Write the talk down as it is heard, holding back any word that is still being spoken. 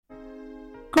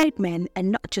Great men are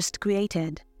not just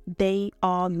created, they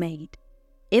are made.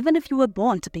 Even if you were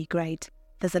born to be great,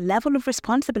 there's a level of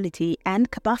responsibility and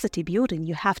capacity building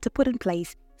you have to put in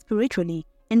place spiritually,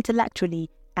 intellectually,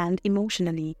 and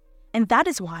emotionally. And that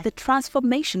is why the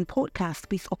Transformation Podcast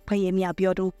with Opeyemi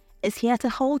Abiodun is here to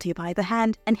hold you by the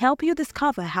hand and help you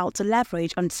discover how to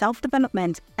leverage on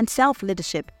self-development and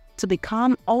self-leadership to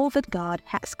become all that God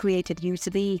has created you to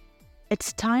be.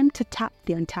 It's time to tap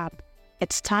the untap.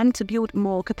 It's time to build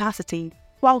more capacity.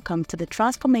 Welcome to the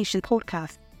Transformation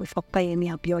Podcast with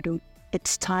Opeyemi Abiodun.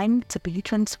 It's time to be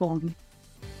transformed.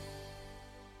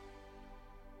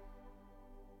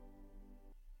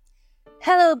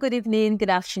 Hello, good evening, good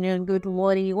afternoon, good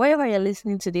morning, wherever you're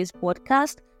listening to this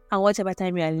podcast and whatever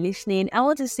time you are listening. I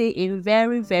want to say a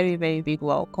very, very, very big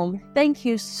welcome. Thank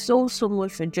you so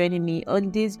much for joining me on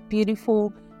this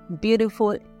beautiful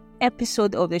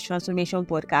episode of the Transformation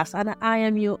Podcast. And I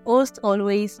am your host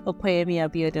always, Opeyemi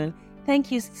Abiodun.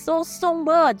 Thank you so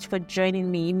much for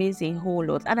joining me. It means a whole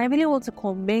lot. And I really want to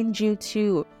commend you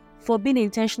too for being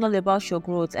intentional about your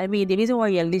growth. I mean, the reason why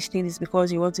you're listening is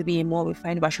because you want to be a more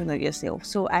refined version of yourself.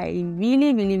 So I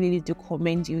really do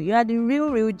commend you. You are the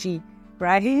real G,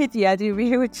 right? You are the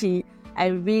real G. I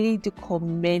really do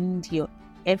commend your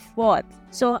effort.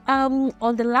 So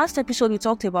on the last episode, we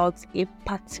talked about a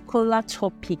particular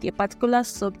topic, a particular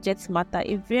subject matter,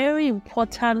 a very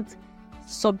important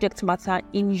subject matter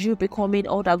in you becoming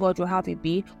all that God will have you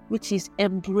be, which is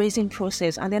embracing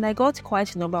process. And then I got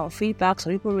quite a number of feedback.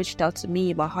 So people reached out to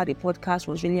me about how the podcast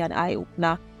was really an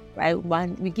eye-opener, right?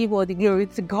 And we give all the glory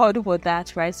to God for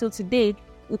that, right? So today,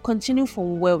 we'll continue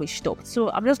from where we stopped. So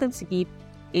I'm just going to give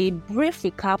a brief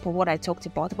recap of what I talked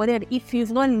about. But then if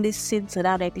you've not listened to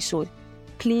that episode,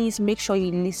 please make sure you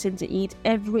listen to it.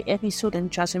 Every episode in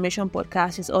Transformation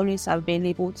Podcast is always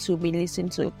available to be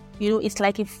listened to. You know, it's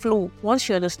like a flow. Once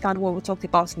you understand what we talked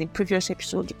about in the previous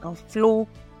episode, you can flow,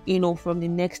 from the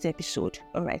next episode.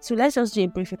 All right, so let's just do a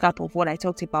brief recap of what I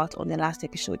talked about on the last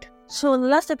episode. So in the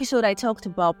last episode, I talked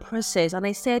about process, and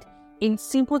I said, in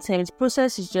simple terms,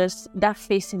 process is just that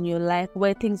phase in your life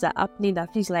where things are happening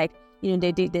that feels like,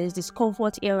 there's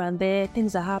discomfort here and there,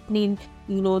 things are happening,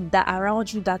 that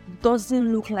around you that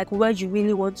doesn't look like where you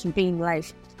really want to be in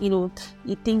life.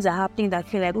 Things are happening that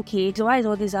feel like, okay, so why is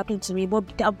all this happening to me?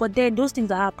 But then those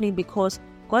things are happening because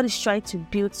God is trying to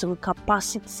build some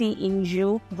capacity in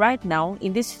you right now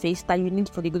in this phase that you need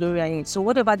for the glory ahead. So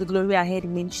whatever the glory ahead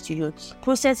means to you,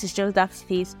 process is just that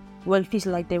phase where it feels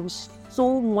like there is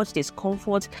so much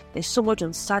discomfort, there's so much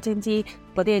uncertainty,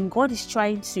 but then God is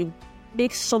trying to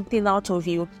make something out of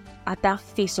you at that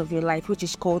phase of your life, which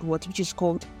is called what? Which is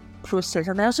called process.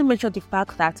 And I also mentioned the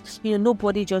fact that,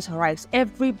 nobody just arrives.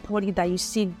 Everybody that you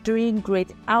see doing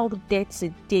great out there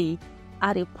today,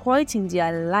 at a point in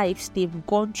their lives, they've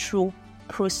gone through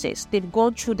process. They've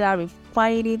gone through that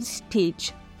refining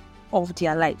stage of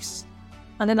their lives.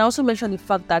 And then I also mentioned the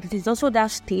fact that it is also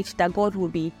that stage that God will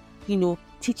be,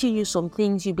 teaching you some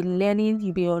things. You'll be learning,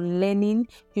 you'll be unlearning,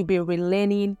 you'll be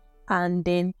relearning, and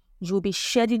then you'll be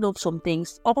shedding off some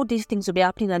things. All these things will be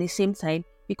happening at the same time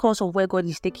because of where God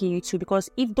is taking you to. Because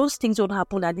if those things don't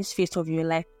happen at this phase of your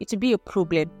life, it will be a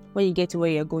problem when you get to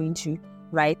where you're going to,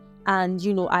 right? And,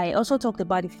 I also talked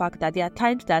about the fact that there are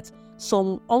times that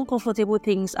some uncomfortable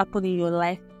things happen in your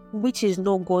life, which is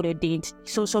not God ordained.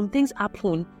 So some things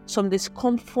happen, some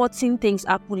discomforting things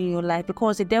happen in your life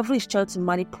because the devil is trying to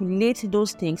manipulate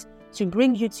those things to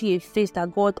bring you to a phase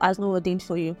that God has not ordained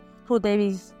for you. So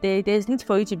there's need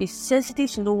for you to be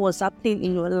sensitive to know what's happening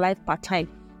in your life part time.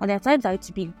 And there are times that it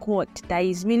to be God that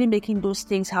is really making those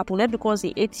things happen, not because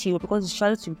He hates you, because He's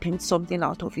trying to build something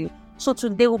out of you. So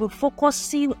today we'll be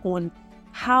focusing on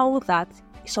how that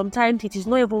sometimes it is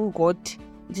not even God,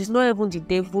 it is not even the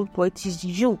devil, but it is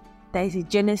you that is the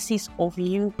genesis of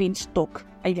you being stuck,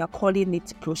 and you are calling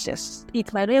it process.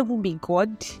 It might not even be God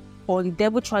or the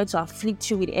devil trying to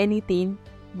afflict you with anything,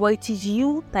 but it is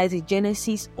you that is the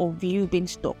genesis of you being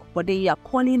stuck. But then you are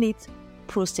calling it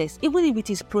process. Even if it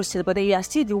is process, but then you are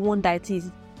still the one that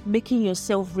is making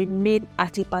yourself remain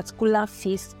at a particular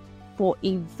phase for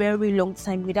a very long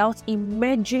time without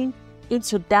emerging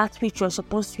into that which you're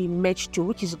supposed to emerge to,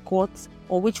 which is God's,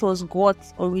 or which was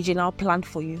God's original plan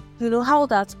for you. How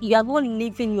that you are not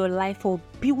living your life or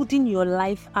building your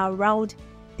life around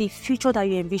the future that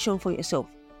you envision for yourself.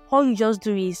 All you just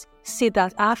do is say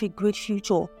that I have a great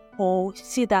future, or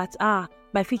say that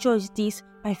my future is this,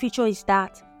 my future is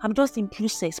that. I'm just in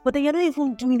process. But then you're not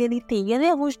even doing anything. You're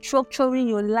not even structuring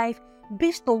your life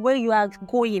based on where you are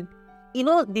going.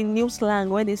 The new slang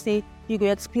when they say you go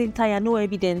explain tire, no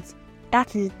evidence.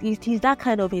 It is that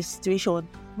kind of a situation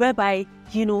whereby,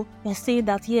 you're saying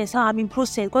that, yes, I'm in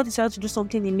process, God is trying to do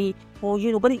something in me, or,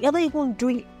 but you're not even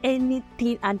doing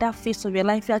anything at that phase of your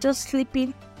life. You're just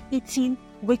sleeping, eating,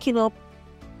 waking up,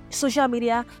 social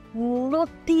media.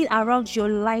 Nothing around your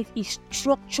life is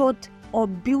structured or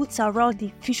built around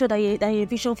the future that you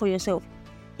envision for yourself.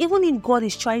 Even if God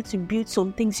is trying to build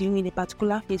some things in a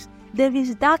particular phase, there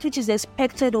is that which is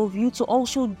expected of you to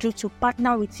also do, to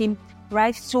partner with Him,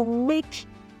 right? To make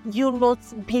you not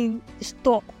be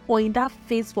stuck or in that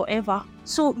phase forever.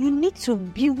 So you need to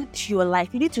build your life.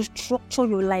 You need to structure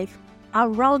your life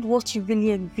around what you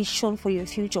really envision for your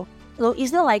future. So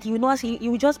it's not like you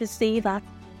will just be saying that,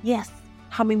 yes,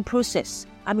 I'm in process.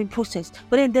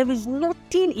 But then there is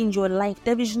nothing in your life.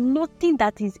 There is nothing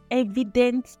that is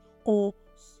evident or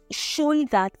showing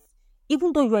that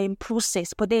even though you are in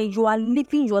process, but then you are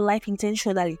living your life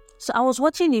intentionally. So I was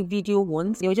watching a video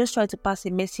once. They were just trying to pass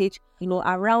a message,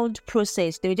 around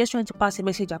process. They were just trying to pass a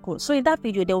message across. So in that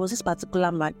video, there was this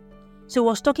particular man. So he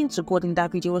was talking to God in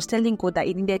that video. He was telling God that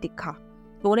he needed a car.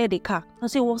 He wanted a car. And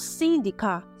so he was seeing the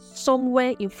car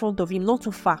somewhere in front of him, not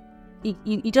too far.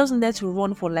 He just needed to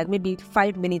run for like maybe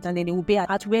 5 minutes, and then he would be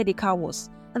at where the car was.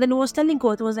 And then he was telling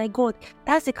God, he was like, God,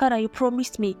 that's the car that you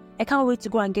promised me. I can't wait to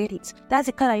go and get it. That's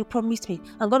the car that you promised me.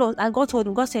 And God told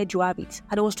him, God said, you have it.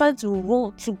 And he was trying to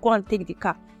run to go and take the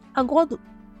car. And God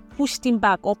pushed him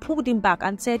back or pulled him back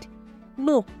and said,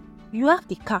 no, you have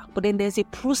the car, but then there's a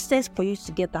process for you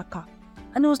to get that car.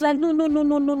 And he was like,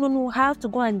 no, I have to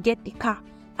go and get the car.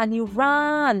 And he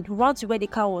ran to where the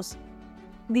car was.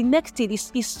 The next day,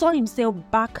 he saw himself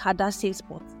back at that same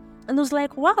spot. And he was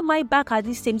like, why am I back at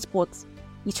this same spot?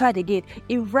 He tried again.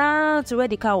 He ran to where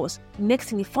the car was. Next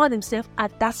thing, he found himself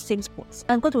at that same spot.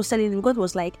 And God was telling him, God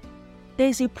was like,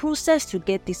 there's a process to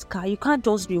get this car. You can't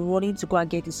just be running to go and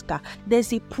get this car.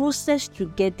 There's a process to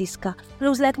get this car. And he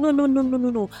was like, no.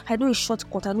 I know a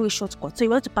shortcut. So he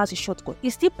went to pass a shortcut. He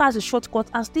still passed the shortcut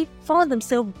and still found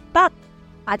himself back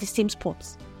at the same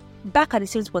spot.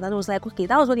 And I was like, okay,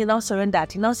 that was when he now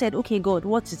surrendered. He now said, okay, God,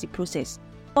 what is the process?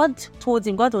 God told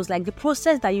him, God was like, the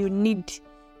process that you need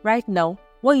right now,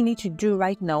 what you need to do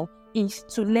right now is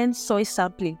to learn soil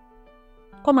sampling.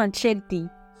 Come and check the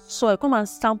soil. Come and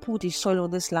sample the soil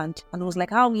on this land. And it was like,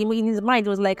 how in his mind, it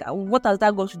was like, what has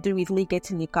that got to do with me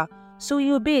getting a car? So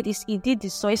he obeyed this. He did the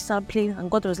soil sampling, and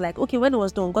God was like, okay, when it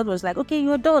was done, God was like, okay,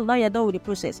 you're done. Now you're done with the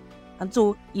process. And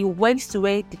so he went to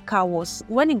where the car was.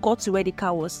 When he got to where the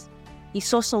car was, he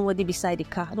saw somebody beside the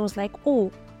car. And I was like,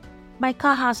 oh, my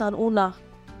car has an owner.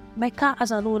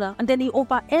 And then he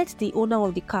overheard the owner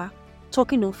of the car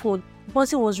talking on phone. The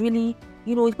person was really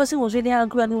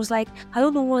angry, and he was like, I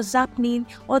don't know what's happening.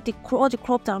 All the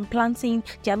crops I'm planting,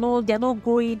 they're not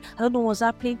growing. I don't know what's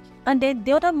happening. And then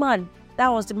the other man, that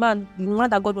was the man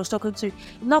that God was talking to,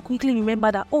 now quickly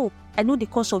remember that, oh, I know the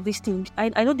cause of this thing.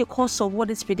 I know the cause of what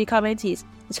this predicament is.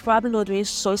 It's probably not doing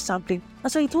soil sampling.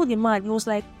 And so he told the man, he was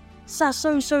like, sir,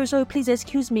 sorry, please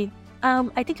excuse me.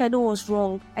 I think I know what's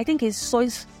wrong. I think it's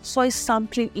soil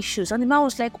sampling issues. And the man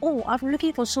was like, oh, I'm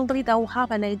looking for somebody that will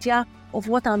have an idea of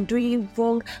what I'm doing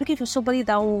wrong. Looking for somebody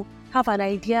that will have an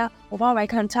idea of how I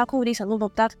can tackle this and all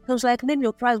of that. I was like, name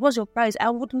your price. What's your price?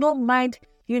 I would not mind,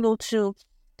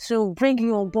 to bring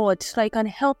you on board so you can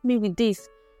help me with this.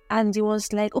 And he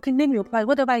was like, okay, name your price.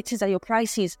 Whatever it is that your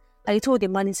price is. And he told the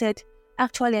man, he said,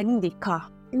 actually, I need a car.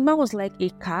 The man was like, a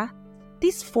car?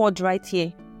 This Ford right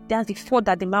here. That's the Ford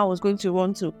that the man was going to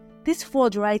run to. This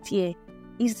Ford right here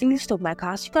is the list of my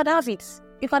cars. You can have it.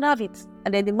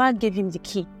 And then the man gave him the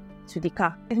key to the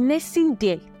car.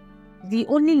 The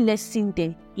only lesson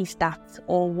there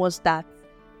was that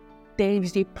there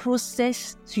is a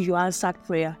process to your answered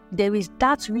prayer. There is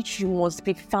that which you must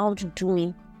be found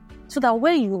doing, so that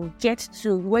when you get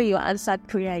to where your answered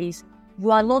prayer is,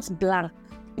 you are not blank.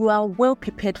 You are well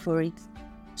prepared for it.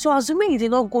 So assuming he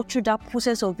did not go through that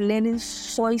process of learning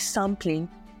soil sampling,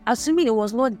 assuming he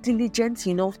was not diligent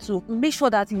enough to make sure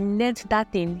that he learned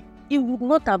that thing, he would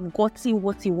not have gotten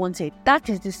what he wanted. That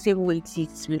is the same way it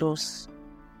is with us.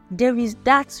 There is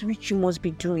that which you must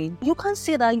be doing. You can't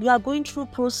say that you are going through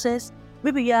process.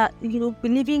 Maybe you are,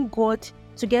 believing God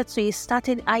to get to a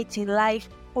certain height in life,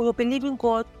 or you're believing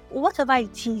God, whatever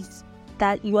it is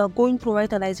that you are going through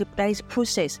right now, that is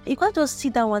process. You can't just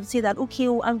sit down and say that, okay,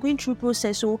 I'm going through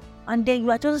process, and then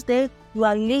you are just there, you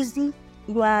are lazy,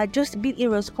 you are just being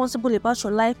irresponsible about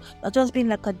your life, you are just being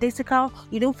lackadaisical,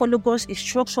 you don't follow God's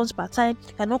instructions per time,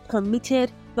 you are not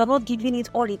committed, you are not giving it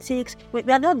all it takes, you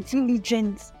are not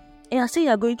diligent, and I say you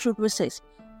are going through process.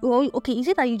 Okay, is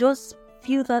it that you just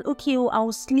feel that, okay,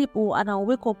 I'll sleep and I'll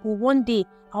wake up, one day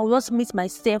I'll just meet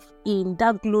myself in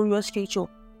that glorious future?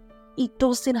 It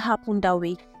doesn't happen that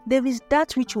way. there is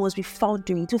that which you must be found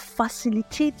doing to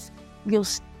facilitate your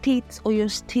state or your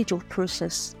stage of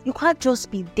process. You can't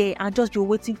just be there and just be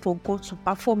waiting for God to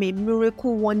perform a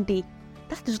miracle one day.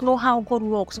 That is not how God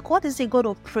works. God is a God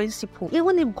of principle.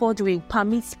 Even if God will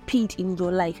permit speed in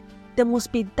your life, there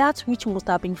must be that which must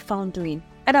have been found doing.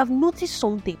 And I've noticed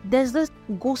something. There's this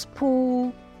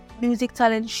gospel music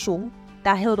talent show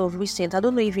that I heard of recent. I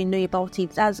don't know if you know about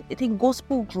it. As I think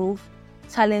Gospel Groove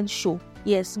Talent Show.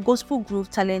 Yes, Gospel Groove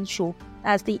Talent Show.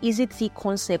 As the Easy T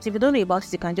concept. If you don't know about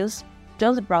it, you can just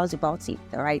browse about it.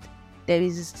 Alright.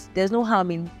 There's no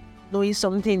harm in knowing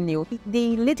something new.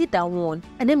 The lady that won,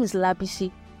 her name is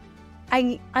Labisi.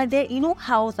 And then you know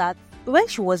how that when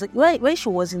she was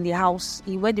in the house,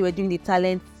 when they were doing the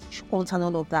talent hunt and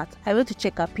all of that, I went to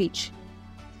check her page.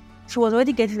 She was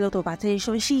already getting a lot of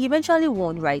attention. She eventually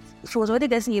won, right? She was already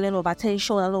getting a lot of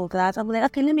attention and all of that. I'm like,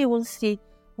 okay, let me even see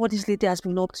what this lady has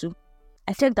been up to.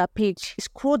 I checked that page. I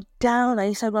scrolled down her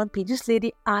Instagram page. This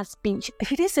lady has been... She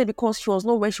didn't say because she was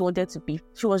not where she wanted to be.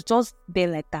 She was just there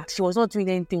like that. She was not doing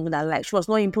anything with her life. She was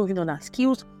not improving on her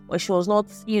skills, or she was not,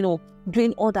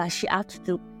 doing all that she had to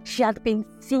do. She had been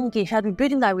thinking. She had been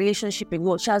building that relationship in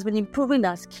God. She has been improving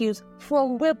her skills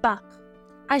from way back.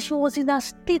 And she was in a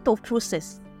state of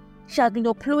process. She had been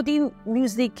uploading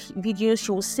music videos.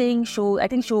 She will sing. She'll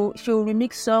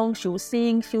remix songs. She will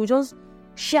sing.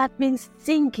 She had been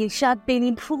thinking. She had been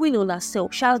improving on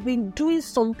herself. She has been doing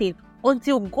something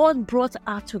until God brought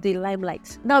her to the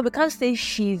limelight. Now, we can't say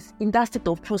she's in that state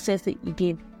of process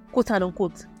again, quote and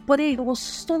unquote. But it was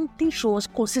something she was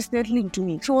consistently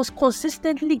doing. She was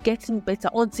consistently getting better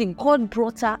until God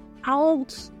brought her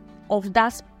out of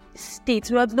that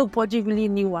state where nobody really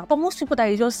knew her. But most people that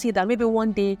you just see that maybe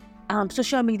one day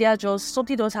social media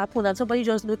something does happen and somebody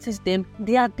just noticed them,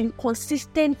 they had been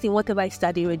consistent in whatever it is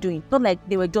that they were doing. Not like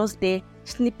they were just there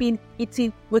sleeping,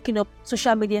 eating, waking up,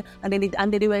 social media, and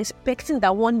then they were expecting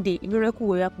that one day a miracle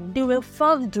will happen. They were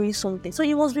found doing something. So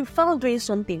you must be found doing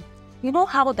something. You know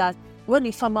how that when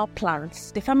a farmer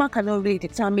plants, the farmer cannot really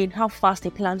determine how fast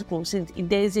a plant grows.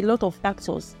 There is a lot of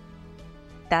factors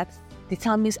that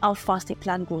determines how fast a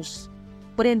plant grows.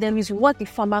 But then there is what the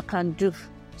farmer can do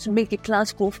to make the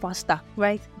plants grow faster,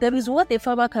 right? There is what the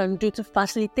farmer can do to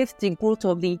facilitate the growth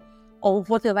of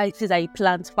whatever it is that he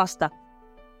plants faster.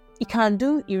 He can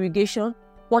do irrigation,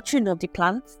 watering of the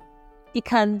plants. He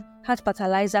can add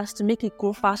fertilizers to make it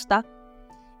grow faster.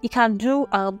 He can do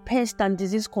pest and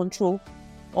disease control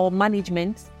or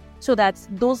management so that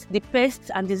the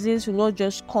pests and disease will not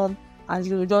just come and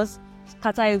you will just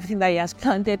scatter everything that he has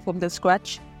planted from the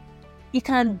scratch. He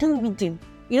can do weeding.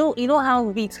 You know how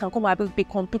weeds can come and be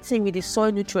competing with the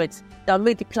soil nutrients that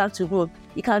make the plant to grow.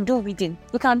 You can do weeding.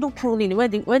 You can do pruning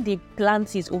when the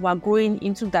plant is overgrowing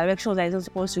into directions that it's not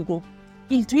supposed to go.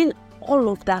 He's doing all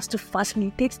of that to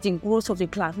facilitate the growth of the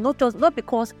plant. Not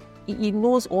because he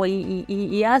knows or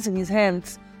he has in his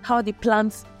hands how the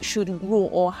plant should grow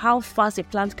or how fast a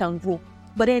plant can grow.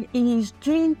 But then he is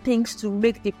doing things to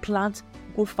make the plant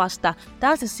go faster.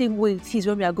 That's the same way it is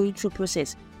when we are going through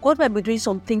process. God might be doing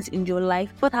some things in your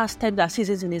life. God has times and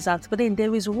seasons in his hands. But then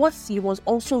there is what he must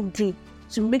also do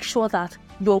to make sure that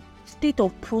your state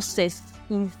of process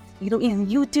is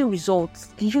yielding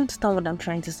results. Do you understand what I'm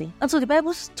trying to say? And so the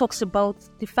Bible talks about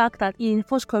the fact that in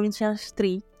 1 Corinthians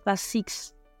 3, verse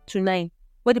 6 to 9,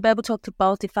 where the Bible talked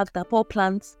about the fact that Paul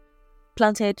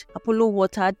planted, Apollo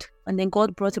watered, and then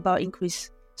God brought about increase.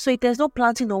 So if there's no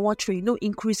planting or watering, no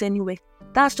increase anywhere.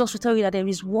 That's just to tell you that there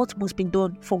is what must be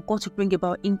done for God to bring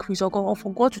about increase or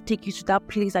for God to take you to that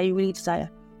place that you really desire.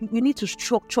 You need to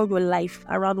structure your life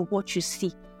around what you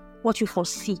see, what you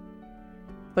foresee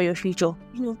for your future.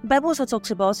 The Bible also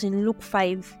talks about in Luke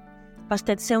 5, verse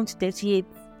 37 to 38,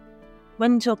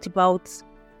 when it talked about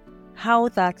how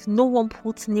that no one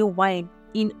puts new wine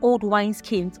in old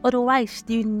wineskins. Otherwise,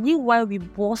 the new wine will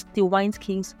burst the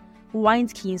wineskins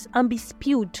and be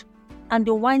spilled, and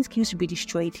the wineskins will be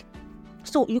destroyed.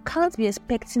 So you can't be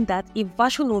expecting that a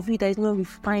version of you that is not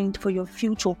refined for your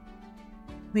future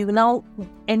will now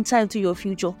enter into your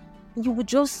future. You will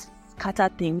just scatter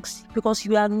things because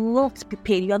you are not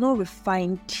prepared, you are not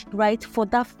refined, right, for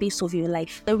that phase of your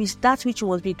life. There is that which you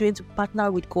must be doing to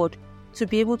partner with God to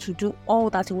be able to do all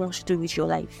that He wants to do with your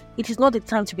life. It is not the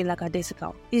time to be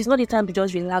lackadaisical. It is not the time to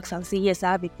just relax and say, yes,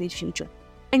 I have a great future.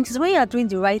 And it is when you are doing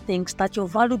the right things that your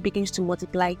value begins to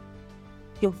multiply.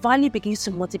 Your value begins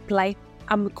to multiply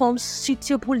and becomes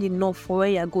suitable enough for where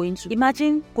you are going to.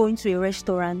 Imagine going to a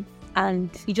restaurant and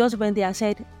you just went there and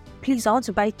said, please, I want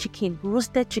to buy chicken,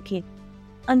 roasted chicken.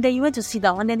 And then you went to sit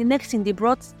down, and then the next thing they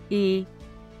brought a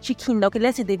chicken. Okay,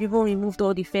 let's say they've even removed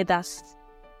all the feathers.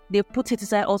 They put it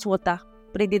inside hot water,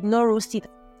 but they did not roast it.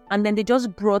 and then they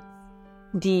just brought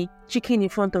the chicken in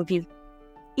front of you,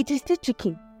 it is still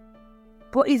chicken.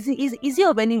 But is it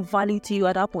of any value to you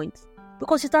at that point?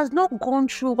 Because it has not gone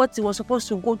through what it was supposed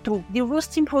to go through, the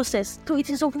roasting process. So it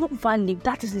is of no value.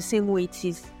 That is the same way it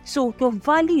is. So your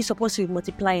value is supposed to be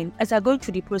multiplying as you're going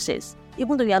through the process.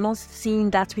 Even though you are not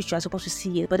seeing that which you are supposed to see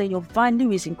yet, but then your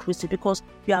value is increasing because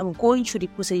you are going through the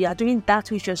process. You are doing that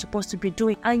which you are supposed to be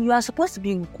doing. And you are supposed to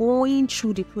be going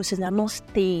through the process and not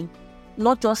staying,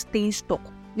 not just staying stuck.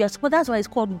 That's why it's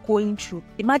called going through.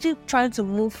 Imagine trying to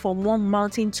move from one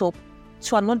mountain top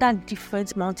to another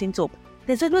different mountain top.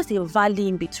 There's always a valley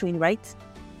in between, right?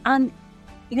 And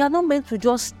you are not meant to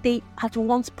just stay at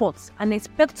one spot and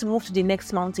expect to move to the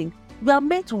next mountain. You are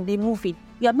meant to be moving.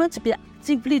 You are meant to be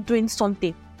actively doing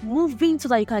something, moving so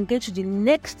that you can get to the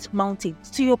next mountain.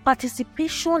 So your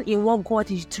participation in what God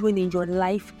is doing in your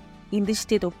life, in this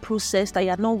state of process that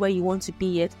you are not where you want to be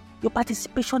yet, your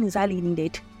participation is highly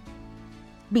needed.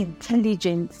 Be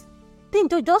diligent.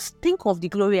 Just think of the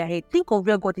glory ahead. Think of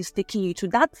where God is taking you to.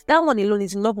 That one alone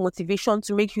is enough motivation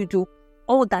to make you do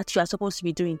all that you are supposed to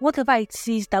be doing. Whatever it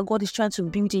is that God is trying to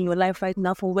build in your life right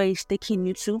now from where He's taking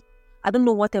you to, I don't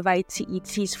know whatever it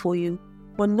is for you,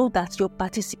 but know that your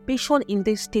participation in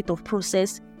this state of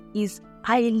process is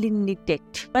highly needed.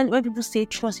 When people say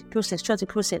trust the process,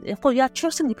 of course you are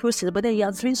trusting the process, but then you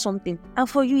are doing something. And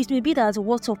for you, it may be that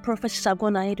words of prophecies have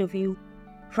gone ahead of you.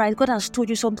 Right, God has told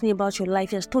you something about your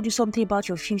life. He has told you something about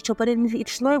your future, but then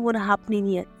it's not even happening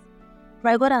yet.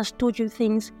 Right, God has told you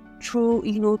things through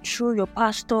your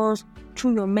pastors,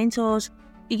 through your mentors,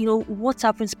 what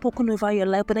have been spoken over your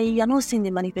life, but then you are not seeing the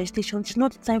manifestation. It's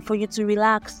not the time for you to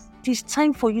relax. It is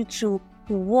time for you to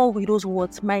war with those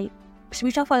words. My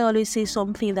spiritual father always says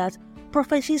something that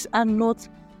prophecies are not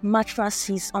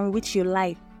mattresses on which you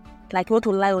lie. Like you want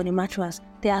to lie on a mattress.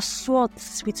 They are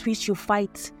swords with which you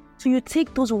fight. So you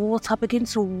take those words up, begin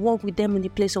to walk with them in the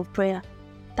place of prayer.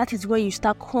 That is where you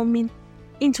start coming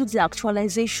into the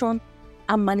actualization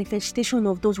and manifestation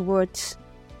of those words.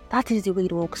 That is the way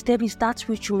it works. There is that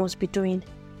which you must be doing.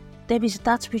 So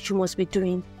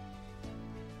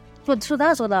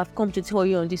that's what I've come to tell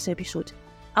you on this episode.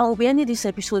 I will be ending this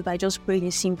episode by just praying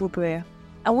a simple prayer.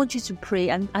 I want you to pray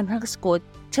and ask God,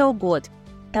 tell God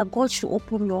that God should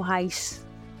open your eyes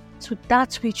to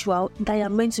that which you are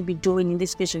meant to be doing in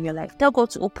this phase of your life. Tell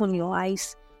God to open your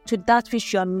eyes to that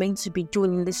which you are meant to be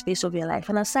doing in this phase of your life.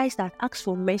 And aside that, ask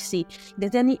for mercy. If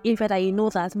there's any area that you know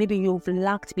that maybe you've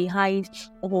lagged behind,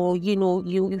 or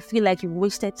you feel like you've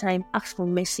wasted time, ask for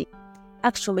mercy.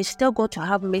 Tell God to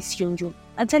have mercy on you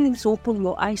and tell Him to open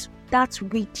your eyes to that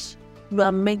which you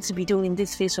are meant to be doing in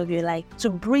this phase of your life,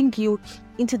 to bring you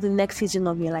into the next season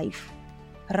of your life.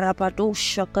 Rabado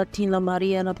Shakatina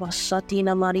Maria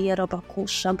Rabasatina Maria Rabako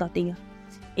Shagatia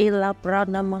Ela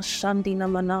Brana Masandina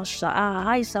Manasa.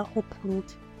 Our eyes are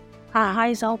opened.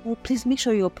 Please make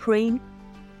sure you're praying.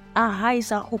 Our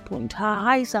eyes are opened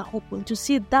to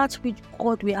see that which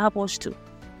God will help us to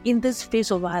in this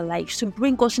phase of our lives, to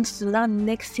bring us into that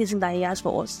next season that He has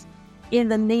for us. In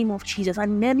the name of Jesus.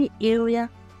 And any area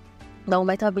that we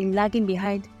might have been lagging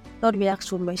behind, Lord, we ask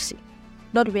for mercy.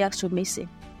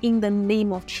 In the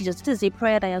name of Jesus. This is a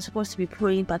prayer that you're supposed to be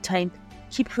praying per time.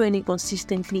 Keep praying it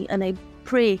consistently. And I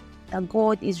pray that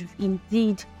God is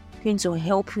indeed going to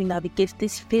help you navigate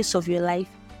this phase of your life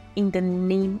in the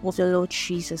name of the Lord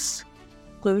Jesus.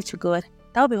 Glory to God.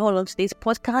 That will be all on today's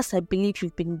podcast. I believe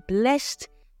you've been blessed.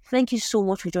 Thank you so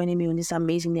much for joining me on this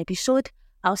amazing episode.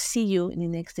 I'll see you in the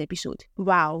next episode.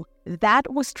 Wow,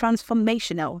 that was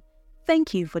transformational.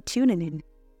 Thank you for tuning in.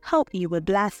 Hope you were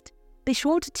blessed. Be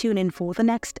sure to tune in for the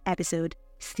next episode.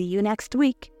 See you next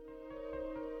week.